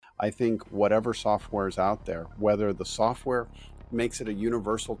I think whatever software is out there, whether the software makes it a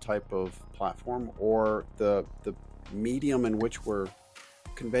universal type of platform or the medium in which we're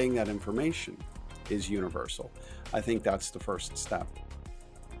conveying that information is universal, I think that's the first step.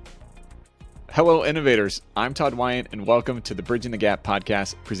 Hello, innovators. I'm Todd Wyant, and welcome to the Bridging the Gap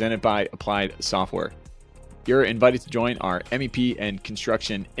podcast presented by Applied Software. You're invited to join our MEP and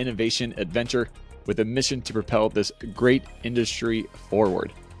construction innovation adventure with a mission to propel this great industry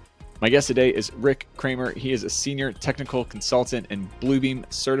forward. My guest today is Rick Kramer. He is a senior technical consultant and Bluebeam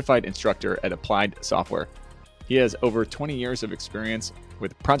certified instructor at Applied Software. He has over 20 years of experience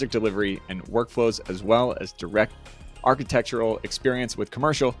with project delivery and workflows, as well as direct architectural experience with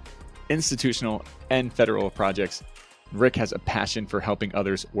commercial, institutional, and federal projects. Rick has a passion for helping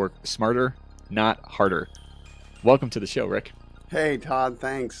others work smarter, not harder. Welcome to the show, Rick. Hey, Todd,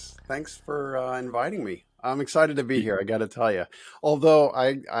 thanks. Thanks for inviting me. I'm excited to be here, I got to tell you. Although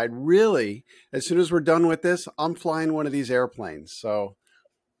I really, as soon as we're done with this, I'm flying one of these airplanes. So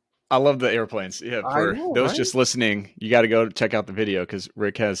I love the airplanes. Yeah, for those right? just listening, you got to go check out the video because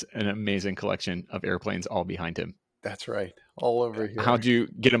Rick has an amazing collection of airplanes all behind him. That's right. All over here. How'd you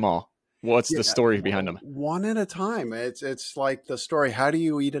get them all? What's the story behind them? One at a time. It's like the story, how do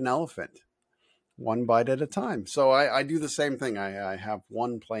you eat an elephant? One bite at a time. So I do the same thing. I have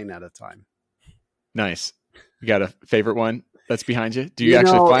one plane at a time. Nice. You got a favorite one that's behind you? Do you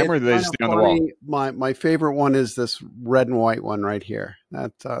actually fly them, or do they just stay on the wall? My favorite one is this red and white one right here.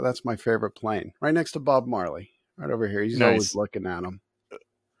 That's my favorite plane. Right next to Bob Marley. Right over here. He's always looking at him.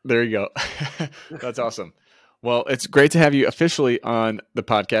 There you go. That's awesome. Well, it's great to have you officially on the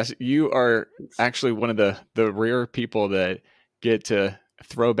podcast. You are actually one of the rare people that get to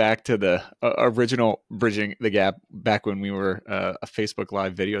throw back to the original Bridging the Gap back when we were a Facebook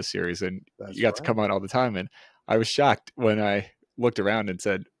Live video series, and you got to come on all the time. And I was shocked when I looked around and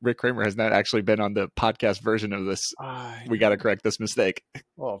said, Rick Kramer has not actually been on the podcast version of this. We got to correct this mistake.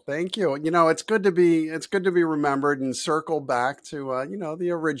 Well, thank you. It's good to be remembered and circle back to, the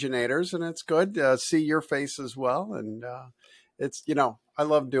originators, and it's good to see your face as well. And it's, I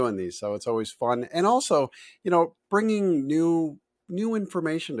love doing these, so it's always fun. And also, bringing new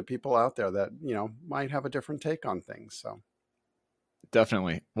information to people out there that, might have a different take on things. So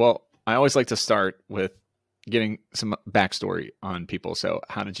definitely. Well, I always like to start with getting some backstory on people. So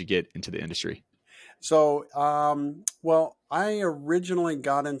how did you get into the industry? So, I originally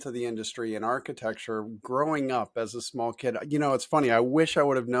got into the industry in architecture growing up as a small kid. It's funny. I wish I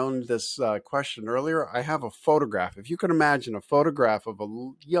would have known this question earlier. I have a photograph. If you can imagine a photograph of a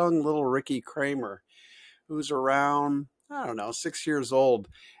young little Ricky Kramer who's around, I don't know, 6 years old.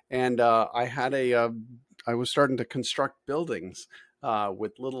 And I was starting to construct buildings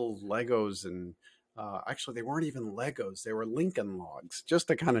with little Legos and actually, they weren't even Legos. They were Lincoln Logs, just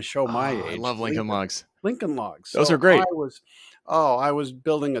to kind of show my age. I love Lincoln Logs. Lincoln Logs. Those are great. I was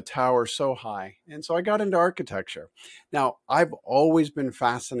building a tower so high. And so I got into architecture. Now, I've always been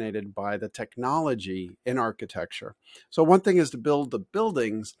fascinated by the technology in architecture. So one thing is to build the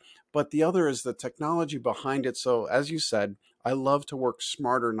buildings, but the other is the technology behind it. So as you said, I love to work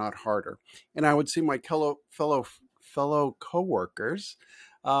smarter, not harder. And I would see my fellow coworkers,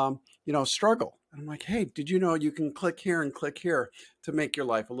 struggle. And I'm like, hey, did you know you can click here and click here to make your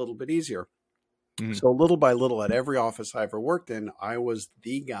life a little bit easier? Mm-hmm. So little by little, at every office I ever worked in, I was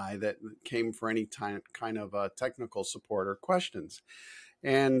the guy that came for any kind of technical support or questions,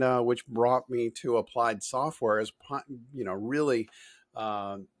 and which brought me to Applied Software as, really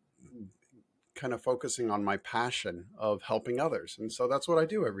kind of focusing on my passion of helping others. And so that's what I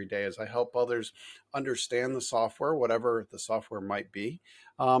do every day is I help others understand the software, whatever the software might be,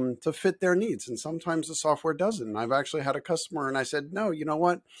 to fit their needs. And sometimes the software doesn't. And I've actually had a customer and I said, no, you know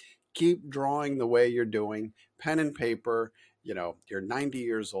what? Keep drawing the way you're doing, pen and paper. You're 90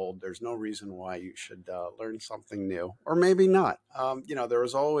 years old. There's no reason why you should learn something new, or maybe not. There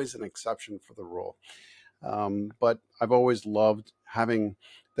is always an exception for the rule. But I've always loved having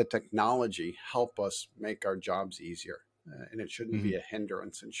the technology help us make our jobs easier. And it shouldn't be a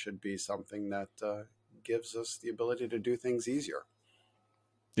hindrance. It should be something that gives us the ability to do things easier.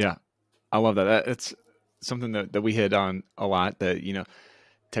 Yeah, I love that. It's something that we hit on a lot, that,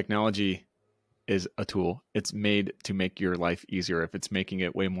 technology is a tool. It's made to make your life easier. If it's making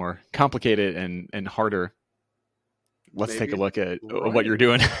it way more complicated and harder, let's take a look at what you're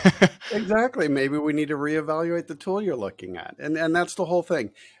doing. Exactly. Maybe we need to reevaluate the tool you're looking at. And that's the whole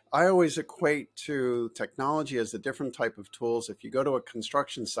thing. I always equate to technology as a different type of tools. If you go to a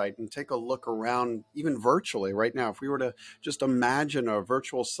construction site and take a look around, even virtually right now, if we were to just imagine a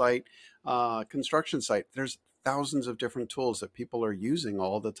virtual site, construction site, there's thousands of different tools that people are using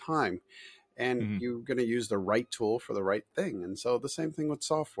all the time, and Mhm. you're going to use the right tool for the right thing. And so the same thing with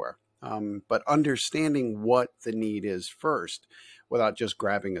software. But understanding what the need is first without just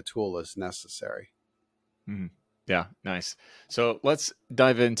grabbing a tool as necessary. Mhm. Yeah, nice. So let's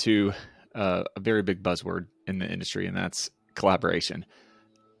dive into a very big buzzword in the industry, and that's collaboration.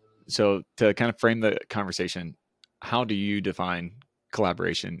 So to kind of frame the conversation, how do you define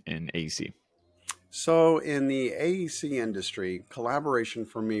collaboration in AEC? So, in the AEC industry, collaboration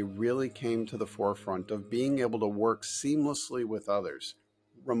for me really came to the forefront of being able to work seamlessly with others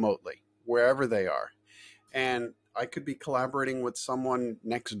remotely, wherever they are. And I could be collaborating with someone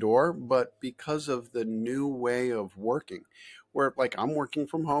next door, but because of the new way of working, where like I'm working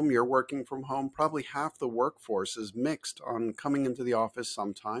from home, you're working from home, probably half the workforce is mixed on coming into the office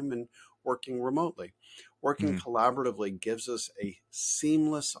sometime and working remotely. Working Mhm. collaboratively gives us a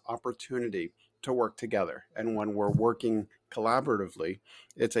seamless opportunity to work together. And when we're working collaboratively,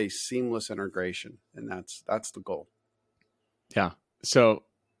 it's a seamless integration. And that's the goal. Yeah. So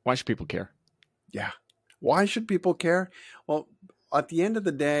why should people care? Yeah. Why should people care? Well, at the end of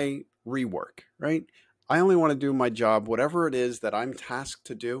the day, rework, right? I only want to do my job, whatever it is that I'm tasked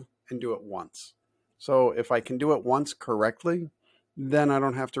to do, and do it once. So if I can do it once correctly, then I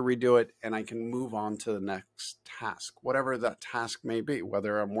don't have to redo it and I can move on to the next task, whatever that task may be,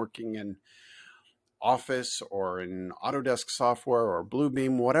 whether I'm working in Office or in Autodesk software or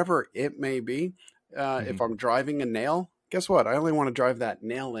Bluebeam, whatever it may be. If Mhm. I'm driving a nail, guess what? I only want to drive that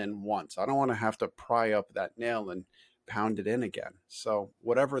nail in once. I don't want to have to pry up that nail and pound it in again. So,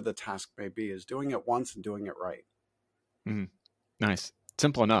 whatever the task may be, is doing it once and doing it right. Mhm. Nice.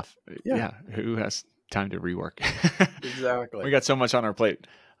 Simple enough. Yeah, Yeah. Who has time to rework? We exactly. got so much on our plate.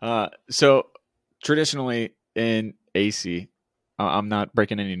 So traditionally in AC, I'm not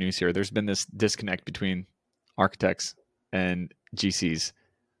breaking any news here. There's been this disconnect between architects and GCs.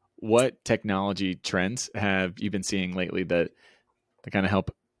 What technology trends have you been seeing lately that kind of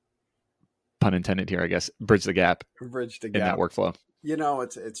help, pun intended here, I guess, bridge the gap Bridge the in that gap. workflow?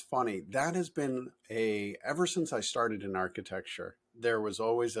 It's funny. That has been a ever since I started in architecture. There was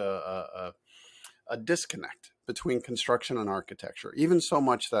always a disconnect between construction and architecture, even so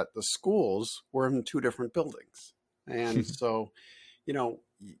much that the schools were in two different buildings. And so, you know,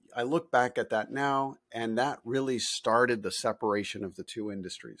 I look back at that now, and that really started the separation of the two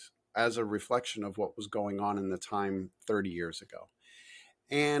industries as a reflection of what was going on in the time 30 years ago.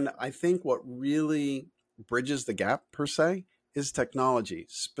 And I think what really bridges the gap, per se, is technology,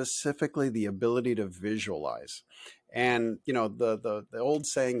 specifically the ability to visualize. And the old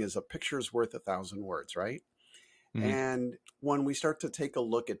saying is a picture is worth 1,000 words, right? Mhm. And when we start to take a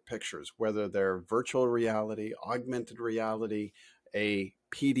look at pictures, whether they're virtual reality, augmented reality, a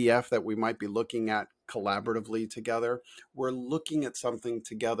PDF that we might be looking at collaboratively together, we're looking at something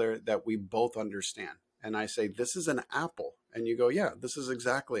together that we both understand. And I say, this is an apple. And you go, yeah, this is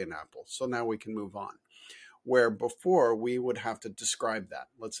exactly an apple. So now we can move on. Where before we would have to describe that.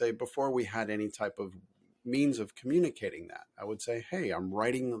 Let's say before we had any type of means of communicating that, I would say, hey, I'm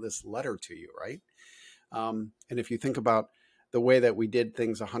writing this letter to you, right? And if you think about the way that we did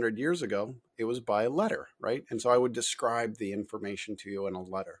things 100 years ago, it was by letter, right? And so I would describe the information to you in a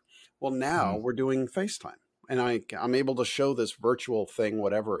letter. Well, now Mhm. we're doing FaceTime. And I'm able to show this virtual thing,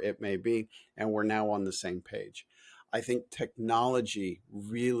 whatever it may be, and we're now on the same page. I think technology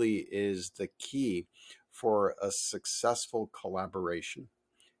really is the key for a successful collaboration.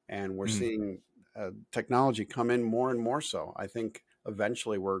 And we're Mhm. seeing technology come in more and more so. I think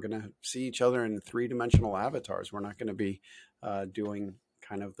eventually we're going to see each other in three-dimensional avatars. We're not going to be doing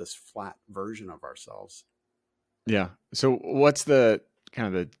kind of this flat version of ourselves. Yeah. So what's the kind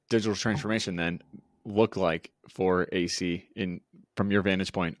of the digital transformation then look like for AC in from your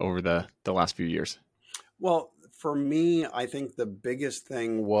vantage point over the last few years? Well, for me, I think the biggest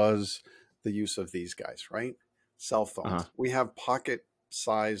thing was the use of these guys, right? Cell Uh-huh. phones. We have pocket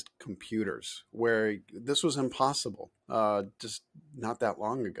sized computers where this was impossible just not that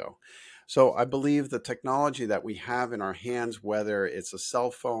long ago. So I believe the technology that we have in our hands, whether it's a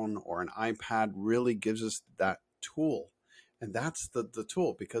cell phone or an iPad, really gives us that tool. And that's the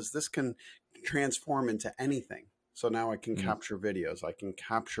tool, because this can transform into anything. So now I can Mhm. capture videos, I can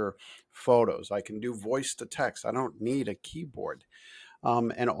capture photos, I can do voice to text. I don't need a keyboard.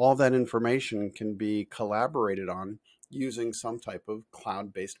 And all that information can be collaborated on using some type of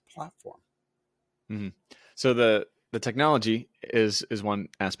cloud based platform. Mhm. So the technology is one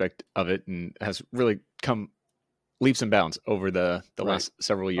aspect of it and has really come leaps and bounds over the Right. last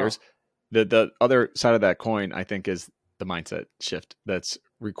several Oh, years. The other side of that coin, I think, is the mindset shift that's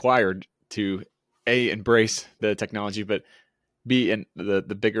required to A, embrace the technology, but B, and the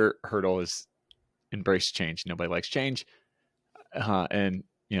bigger hurdle is embrace change. Nobody likes change. And,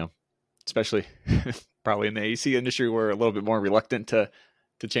 especially probably in the AEC industry, we're a little bit more reluctant to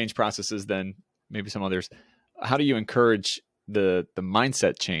change processes than maybe some others. How do you encourage the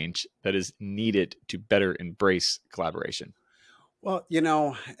mindset change that is needed to better embrace collaboration? Well,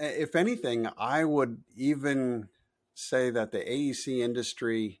 if anything, I would even say that the AEC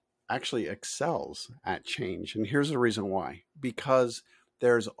industry actually excels at change. And here's the reason why. Because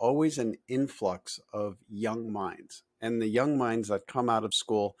there's always an influx of young minds. And the young minds that come out of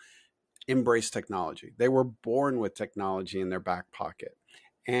school embrace technology. They were born with technology in their back pocket.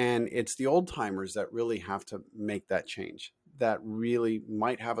 And it's the old timers that really have to make that change, that really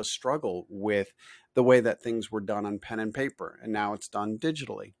might have a struggle with the way that things were done on pen and paper. And now it's done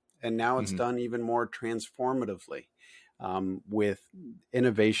digitally. And now it's done even more transformatively with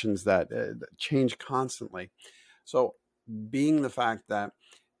innovations that change constantly. So being the fact that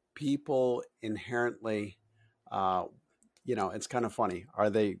people inherently, it's kind of funny. Are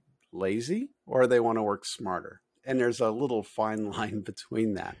they lazy or they want to work smarter? And there's a little fine line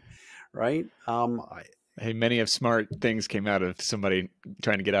between that, right? Hey, many of smart things came out of somebody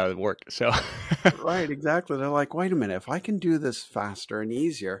trying to get out of work. So, right, exactly. They're like, wait a minute, if I can do this faster and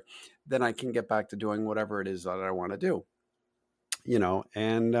easier, then I can get back to doing whatever it is that I want to do.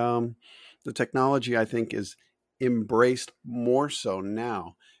 And the technology, I think, is embraced more so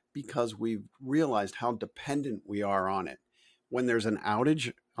now because we've realized how dependent we are on it. When there's an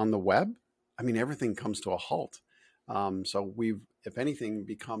outage on the web, everything comes to a halt. So we've, if anything,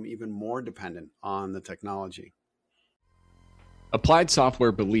 become even more dependent on the technology. Applied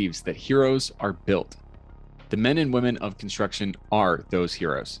Software believes that heroes are built. The men and women of construction are those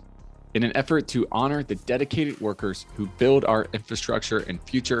heroes. In an effort to honor the dedicated workers who build our infrastructure and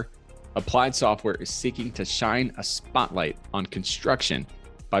future, Applied Software is seeking to shine a spotlight on construction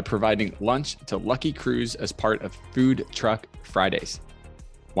by providing lunch to lucky crews as part of Food Truck Fridays.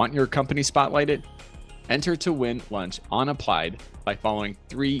 Want your company spotlighted? Enter to win lunch on Applied by following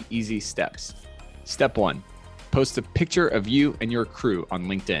 3 easy steps. Step 1, post a picture of you and your crew on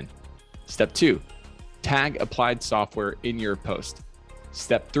LinkedIn. Step 2, tag Applied Software in your post.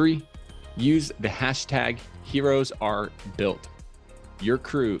 Step 3, use the hashtag HeroesAreBuilt. Your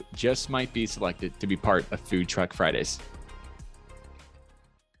crew just might be selected to be part of Food Truck Fridays.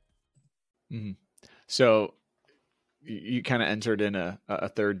 So you kind of entered in a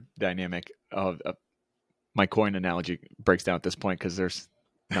third dynamic of my coin analogy breaks down at this point because there's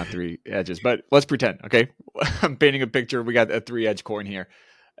not 3 edges, but let's pretend, okay? I'm painting a picture. We got a 3-edge coin here,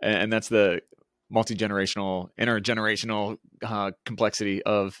 and that's the multi-generational, intergenerational complexity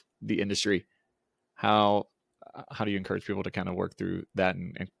of the industry. How do you encourage people to kind of work through that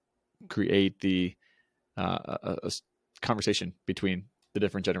and create the a conversation between the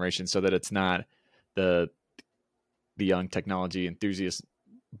different generations so that it's not the young technology enthusiast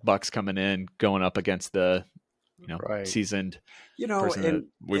bucks coming in going up against the right. seasoned person that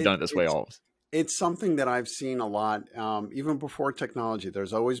we've done it this way always. It's something that I've seen a lot. Even before technology,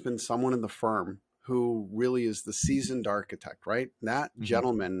 there's always been someone in the firm who really is the seasoned architect, right? That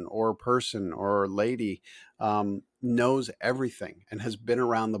gentleman or person or lady knows everything and has been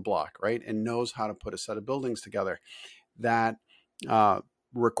around the block, right? And knows how to put a set of buildings together. That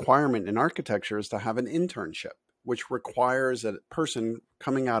requirement in architecture is to have an internship, which requires a person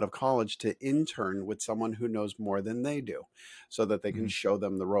coming out of college to intern with someone who knows more than they do so that they can show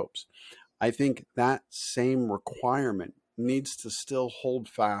them the ropes. I think that same requirement needs to still hold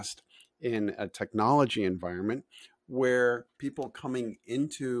fast in a technology environment where people coming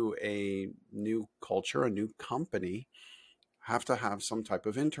into a new culture, a new company, have to have some type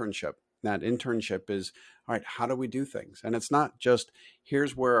of internship. That internship is, all right, how do we do things? And it's not just,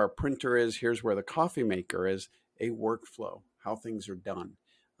 here's where our printer is, here's where the coffee maker is, a workflow, how things are done,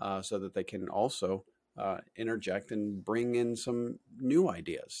 so that they can also interject and bring in some new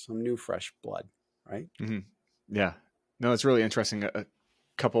ideas, some new fresh blood, right? Yeah. No, it's really interesting. A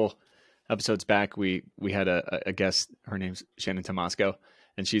couple episodes back, we had a guest, her name's Shannon Tomasco,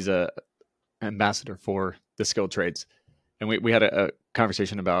 and she's a ambassador for the skilled trades. And we had a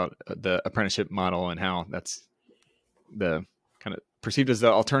conversation about the apprenticeship model and how that's the kind of perceived as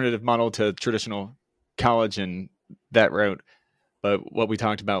the alternative model to traditional college and that route. But what we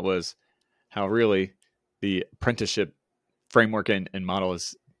talked about was how really the apprenticeship framework and model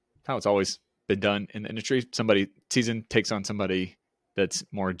is how it's always been done in the industry. Somebody seasoned takes on somebody that's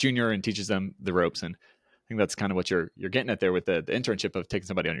more junior and teaches them the ropes. And I think that's kind of what you're getting at there with the internship of taking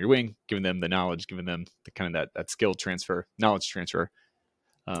somebody on your wing, giving them the knowledge, giving them the kind of that skill transfer, knowledge transfer.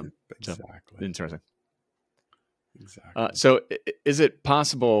 So Exactly. interesting. Exactly. So is it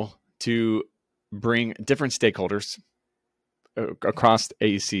possible to bring different stakeholders across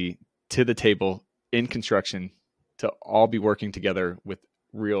AEC to the table in construction to all be working together with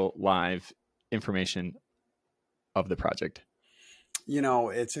real live information of the project?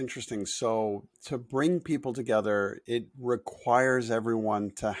 It's interesting. So to bring people together, it requires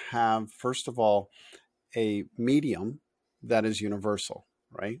everyone to have, first of all, a medium that is universal,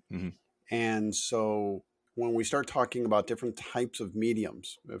 right? Mm-hmm. And so when we start talking about different types of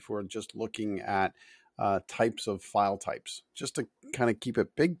mediums, if we're just looking at types of file types, just to kind of keep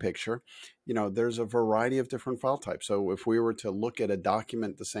it big picture, there's a variety of different file types. So if we were to look at a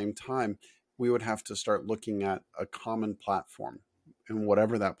document at the same time, we would have to start looking at a common platform and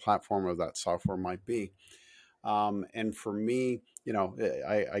whatever that platform of that software might be. And for me,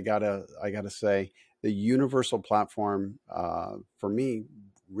 I gotta say the universal platform for me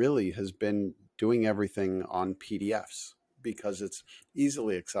really has been doing everything on PDFs because it's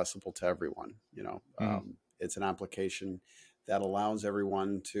easily accessible to everyone. It's an application that allows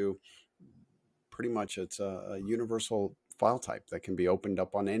everyone to pretty much it's a universal file type that can be opened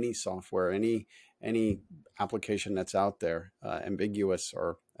up on any software, any application that's out there, ambiguous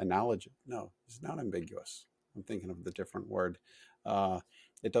or analogous. No, it's not ambiguous. I'm thinking of the different word.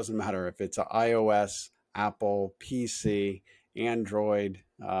 It doesn't matter if it's a iOS, Apple, PC, Android,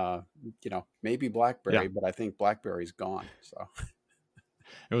 maybe BlackBerry, but I think BlackBerry's gone. So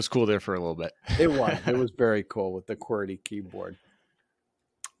it was cool there for a little bit. It was very cool with the QWERTY keyboard.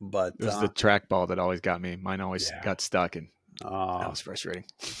 But it was the trackball that always got me. Mine always got stuck, and that was frustrating.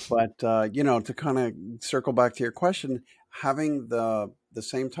 But to kind of circle back to your question, having the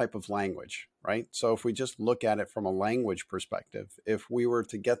same type of language, right? So if we just look at it from a language perspective, if we were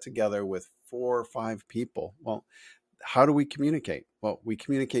to get together with 4 or 5 people, well, how do we communicate? Well, we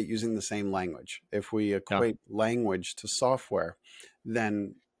communicate using the same language. If we equate language to software,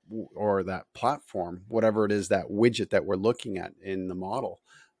 then, or that platform, whatever it is, that widget that we're looking at in the model,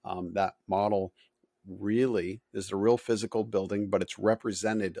 that model really is a real physical building, but it's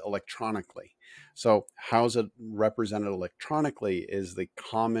represented electronically. So how's it represented electronically is the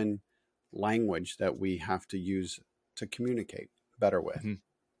common language that we have to use to communicate better with. Mm-hmm.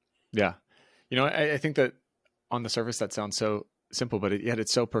 Yeah. I think that on the surface that sounds so simple, but yet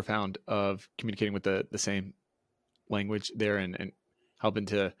it's so profound of communicating with the same language there and helping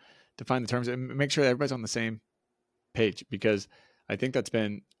to define the terms and make sure that everybody's on the same page, because I think that's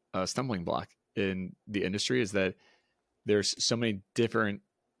been a stumbling block in the industry, is that there's so many different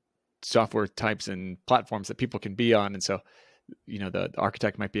software types and platforms that people can be on. And so, the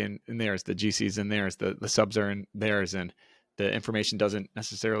architect might be in theirs, the GC's in theirs, the subs are in theirs, and the information doesn't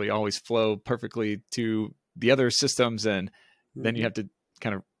necessarily always flow perfectly to the other systems. And then you have to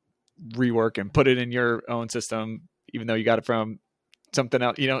kind of rework and put it in your own system, even though you got it from something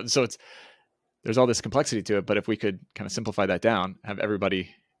else, so there's all this complexity to it. But if we could kind of simplify that down, have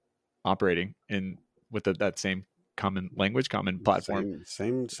everybody operating with that same common language, common platform,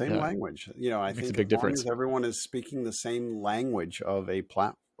 same language. I think a big difference. As everyone is speaking the same language of a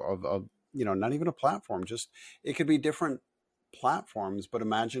of not even a platform, just it could be different platforms. But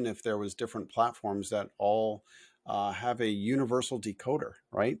imagine if there was different platforms that all have a universal decoder,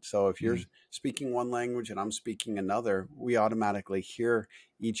 right? So if you're speaking one language and I'm speaking another, we automatically hear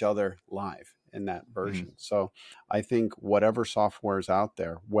each other live in that version. So I think whatever software is out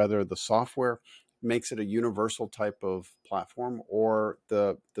there, whether the software makes it a universal type of platform or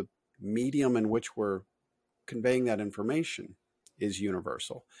the medium in which we're conveying that information is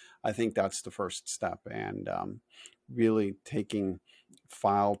universal, I think that's the first step. And really taking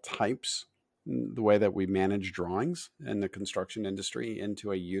file types, the way that we manage drawings in the construction industry,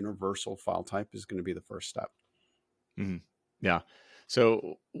 into a universal file type is going to be the first step. Mm-hmm. Yeah.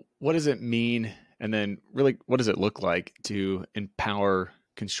 So what does it mean? And then really, what does it look like to empower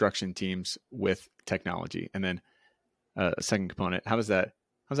construction teams with technology? And then a second component, how does that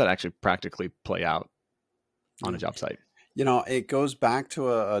actually practically play out on a job site? It goes back to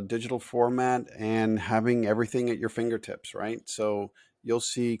a digital format and having everything at your fingertips, right? So you'll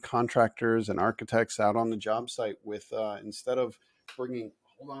see contractors and architects out on the job site with, instead of bringing,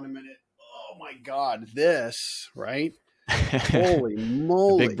 hold on a minute, oh my God, this, right? Holy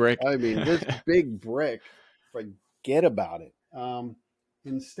moly. Big brick. I mean, this big brick, forget about it.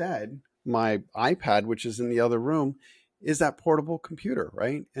 Instead, my iPad, which is in the other room, is that portable computer,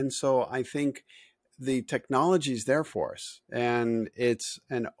 right? And so I think the technology is there for us, and it's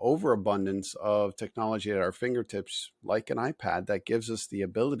an overabundance of technology at our fingertips, like an iPad, that gives us the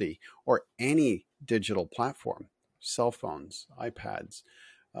ability, or any digital platform, cell phones, iPads,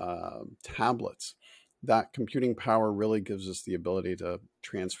 tablets. That computing power really gives us the ability to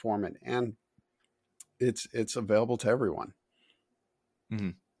transform it, and it's available to everyone.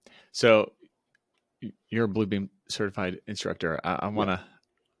 Mm-hmm. So you're a Bluebeam certified instructor. I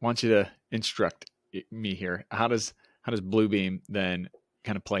want you to instruct me here. How does Bluebeam then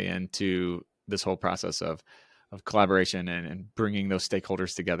kind of play into this whole process of collaboration and bringing those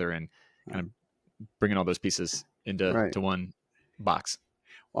stakeholders together and kind of bringing all those pieces into one box?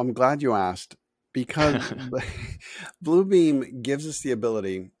 Well, I'm glad you asked, because Bluebeam gives us the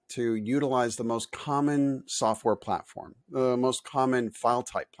ability to utilize the most common software platform, the most common file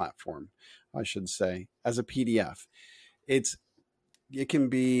type platform, I should say, as a PDF. It's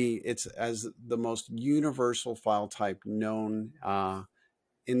as the most universal file type known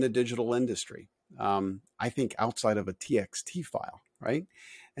in the digital industry. I think outside of a TXT file, right?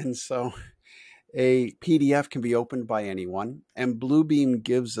 And so a PDF can be opened by anyone, and Bluebeam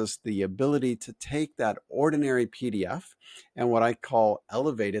gives us the ability to take that ordinary PDF and what I call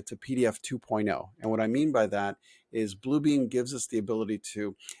elevate it to PDF 2.0. And what I mean by that is Bluebeam gives us the ability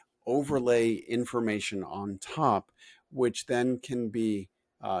to overlay information on top, which then can be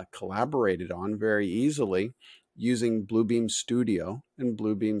collaborated on very easily using Bluebeam Studio and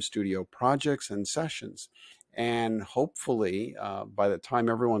Bluebeam Studio projects and sessions. And hopefully, by the time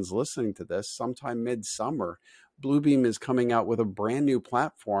everyone's listening to this, sometime midsummer, Bluebeam is coming out with a brand new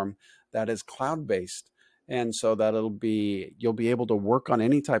platform that is cloud-based. And so that you'll be able to work on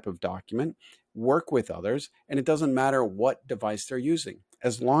any type of document, work with others, and it doesn't matter what device they're using.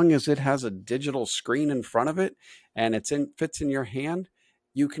 As long as it has a digital screen in front of it and fits in your hand,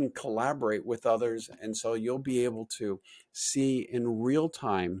 you can collaborate with others. And so you'll be able to see in real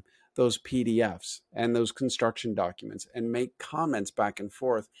time those PDFs and those construction documents and make comments back and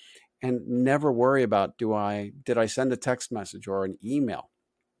forth, and never worry about did I send a text message or an email.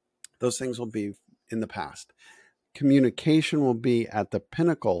 Those things will be in the past. Communication will be at the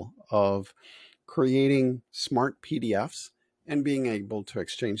pinnacle of creating smart PDFs and being able to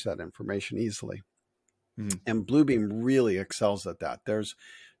exchange that information easily. Mm-hmm. And Bluebeam really excels at that. There's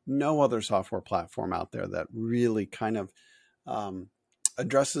no other software platform out there that really kind of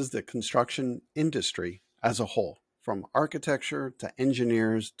addresses the construction industry as a whole, from architecture to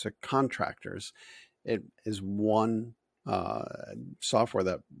engineers to contractors. It is one software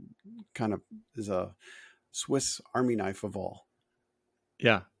that kind of is a Swiss Army knife of all.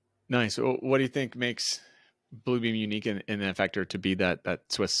 Yeah, nice. Well, what do you think makes Bluebeam unique in that factor to be that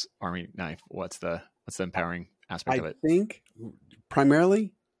Swiss Army knife? What's the empowering aspect of it? I think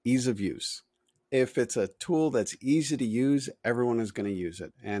primarily ease of use. If it's a tool that's easy to use, everyone is going to use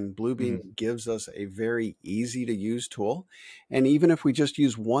it. And Bluebeam gives us a very easy to use tool. And even if we just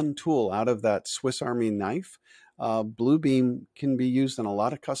use one tool out of that Swiss Army knife, Bluebeam can be used. And a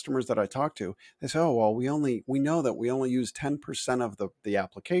lot of customers that I talk to, they say, oh, well, we know that we only use 10% of the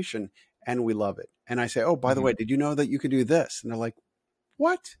application and we love it. And I say, oh, by the way, did you know that you could do this? And they're like,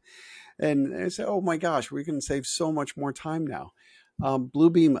 what? And I say, oh my gosh, we can save so much more time now.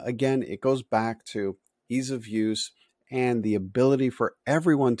 Bluebeam, again, it goes back to ease of use and the ability for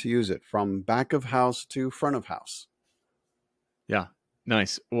everyone to use it, from back of house to front of house. Yeah,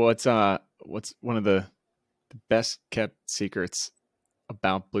 nice. What's one of the best kept secrets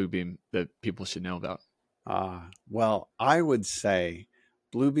about Bluebeam that people should know about? Well, I would say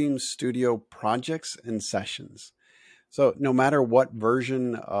Bluebeam Studio projects and sessions. So no matter what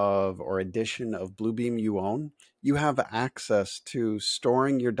version of or edition of Bluebeam you own, you have access to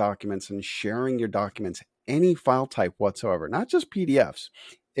storing your documents and sharing your documents, any file type whatsoever, not just PDFs.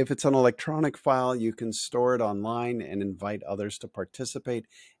 If it's an electronic file, you can store it online and invite others to participate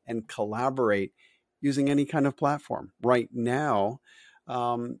and collaborate using any kind of platform. Right now,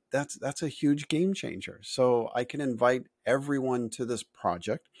 that's a huge game changer. So I can invite everyone to this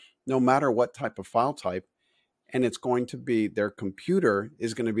project, no matter what type of file type, and it's going to be, their computer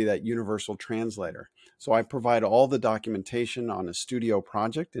is going to be that universal translator. So I provide all the documentation on a studio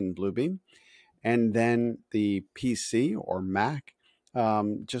project in Bluebeam, and then the PC or Mac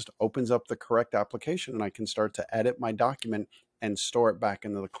just opens up the correct application, and I can start to edit my document and store it back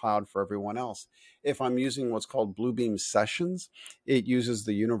into the cloud for everyone else. If I'm using what's called Bluebeam Sessions, it uses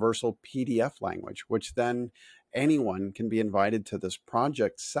the universal PDF language, which then anyone can be invited to this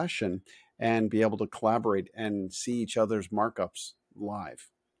project session and be able to collaborate and see each other's markups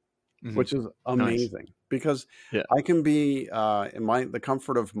live, which is amazing. Nice. Because I can be in the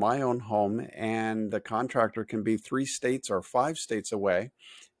comfort of my own home, and the contractor can be 3 states or 5 states away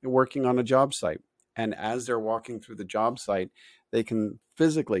working on a job site. And as they're walking through the job site, they can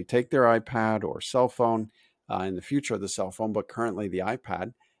physically take their iPad or cell phone, in the future, the cell phone, but currently the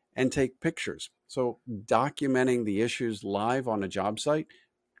iPad, and take pictures. So documenting the issues live on a job site,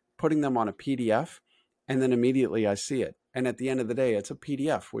 putting them on a PDF, and then immediately I see it. And at the end of the day, it's a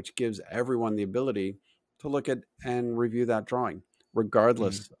PDF, which gives everyone the ability to look at and review that drawing,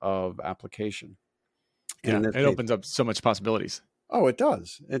 regardless of application. And it opens up so much possibilities. Oh, it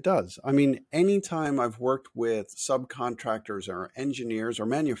does. It does. I mean, anytime I've worked with subcontractors or engineers or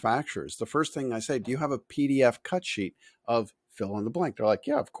manufacturers, the first thing I say, do you have a PDF cut sheet of fill in the blank? They're like,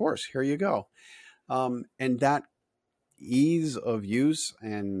 yeah, of course. Here you go. And that ease of use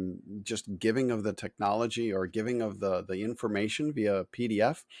and just giving of the technology or giving of the information via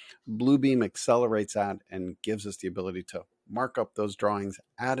PDF, Bluebeam accelerates that and gives us the ability to mark up those drawings,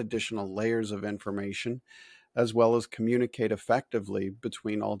 add additional layers of information, as well as communicate effectively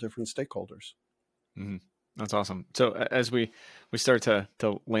between all different stakeholders. Mm-hmm. That's awesome. So as we start to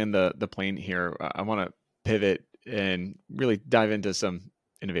land the plane here, I want to pivot and really dive into some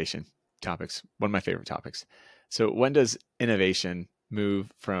innovation topics. One of my favorite topics. So when does innovation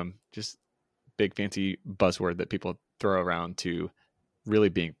move from just big fancy buzzword that people throw around to really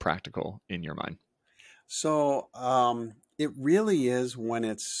being practical in your mind? So it really is when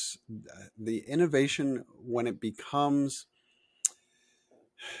it's the innovation, when it becomes,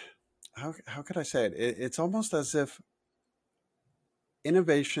 how could I say it? It's almost as if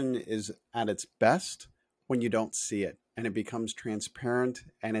innovation is at its best when you don't see it and it becomes transparent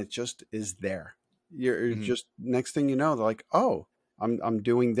and it just is there. You're just, next thing you know, they're like, oh, I'm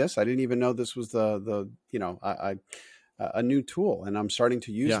doing this. I didn't even know this was a new tool, and I'm starting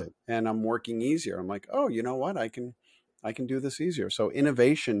to use it, and I'm working easier. I'm like, oh, you know what? I can do this easier. So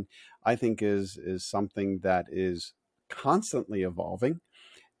innovation, I think, is something that is constantly evolving,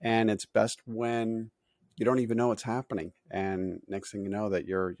 and it's best when you don't even know it's happening, and next thing you know, that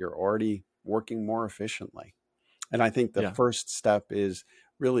you're already working more efficiently. And I think the first step is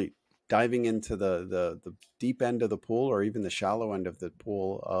really diving into the deep end of the pool, or even the shallow end of the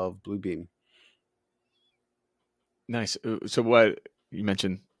pool of Bluebeam. Nice. So what you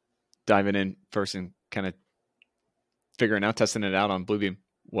mentioned, diving in first and kind of testing it out on Bluebeam.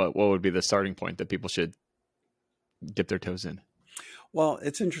 What would be the starting point that people should dip their toes in? Well,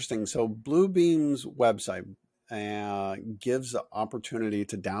 it's interesting. So Bluebeam's website gives the opportunity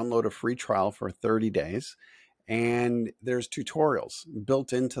to download a free trial for 30 days. And there's tutorials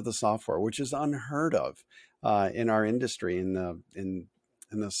built into the software, which is unheard of in our industry, in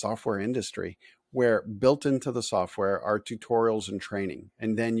the software industry, where built into the software are tutorials and training.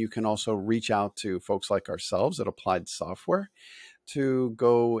 And then you can also reach out to folks like ourselves at Applied Software to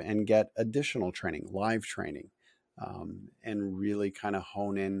go and get additional training, live training, and really kind of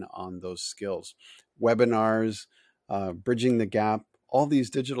hone in on those skills. Webinars, Bridging the Gap, all these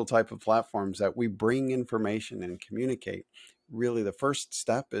digital type of platforms that we bring information and communicate. Really, the first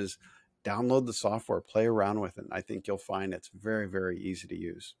step is download the software, play around with it. I think you'll find it's very, very easy to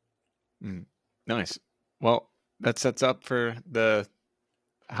use. Nice. Well, that sets up for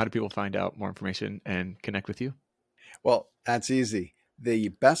how do people find out more information and connect with you? Well, that's easy. The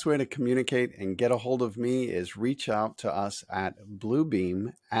best way to communicate and get a hold of me is reach out to us at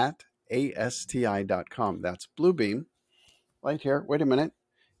bluebeam@asti.com. That's Bluebeam. Right here. Wait a minute.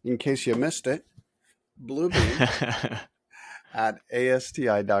 In case you missed it,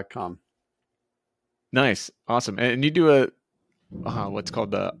 Bluebeam@asti.com. Nice. Awesome. And you do what's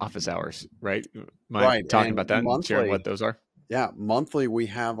called the office hours, right? Mind talking about that and sharing what those are? Yeah. Monthly, we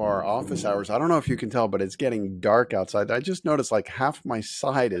have our office hours. I don't know if you can tell, but it's getting dark outside. I just noticed like half my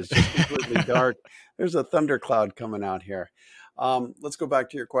side is just completely dark. There's a thundercloud coming out here. Let's go back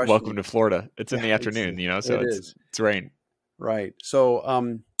to your question. Welcome to Florida. It's in the afternoon, so it's rain. Right.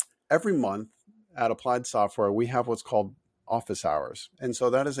 So every month at Applied Software, we have what's called office hours. And so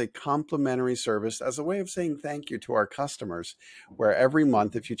that is a complimentary service as a way of saying thank you to our customers, where every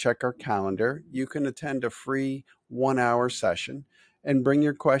month, if you check our calendar, you can attend a free 1-hour session and bring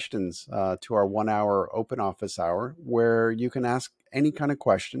your questions to our 1-hour open office hour, where you can ask any kind of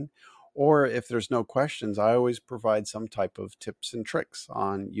question. Or if there's no questions, I always provide some type of tips and tricks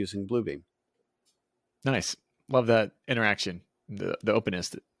on using Bluebeam. Nice. Love that interaction, the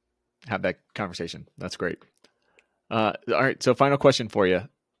openness to have that conversation. That's great. All right. So final question for you.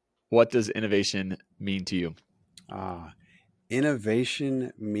 What does innovation mean to you?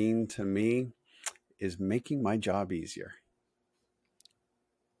 Innovation mean to me is making my job easier.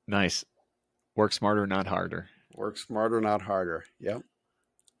 Nice. Work smarter, not harder. Work smarter, not harder. Yep.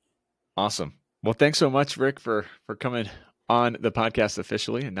 Awesome. Well, thanks so much, Rick, for coming on the podcast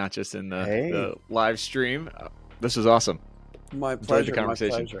officially and not just in the live stream. This was awesome. My pleasure. Enjoyed the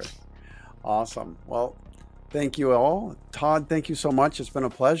conversation. My pleasure. Awesome. Well, Thank you all. Todd, thank you so much. It's been a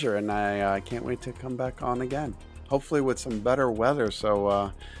pleasure, and I can't wait to come back on again. Hopefully with some better weather,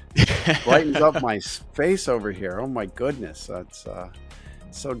 so it brightens up my face over here. Oh my goodness, it's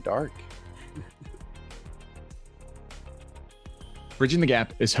so dark. Bridging the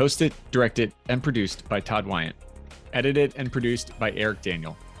Gap is hosted, directed, and produced by Todd Wyant. Edited and produced by Eric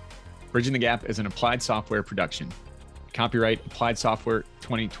Daniel. Bridging the Gap is an Applied Software production. Copyright Applied Software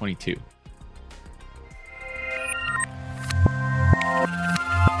 2022.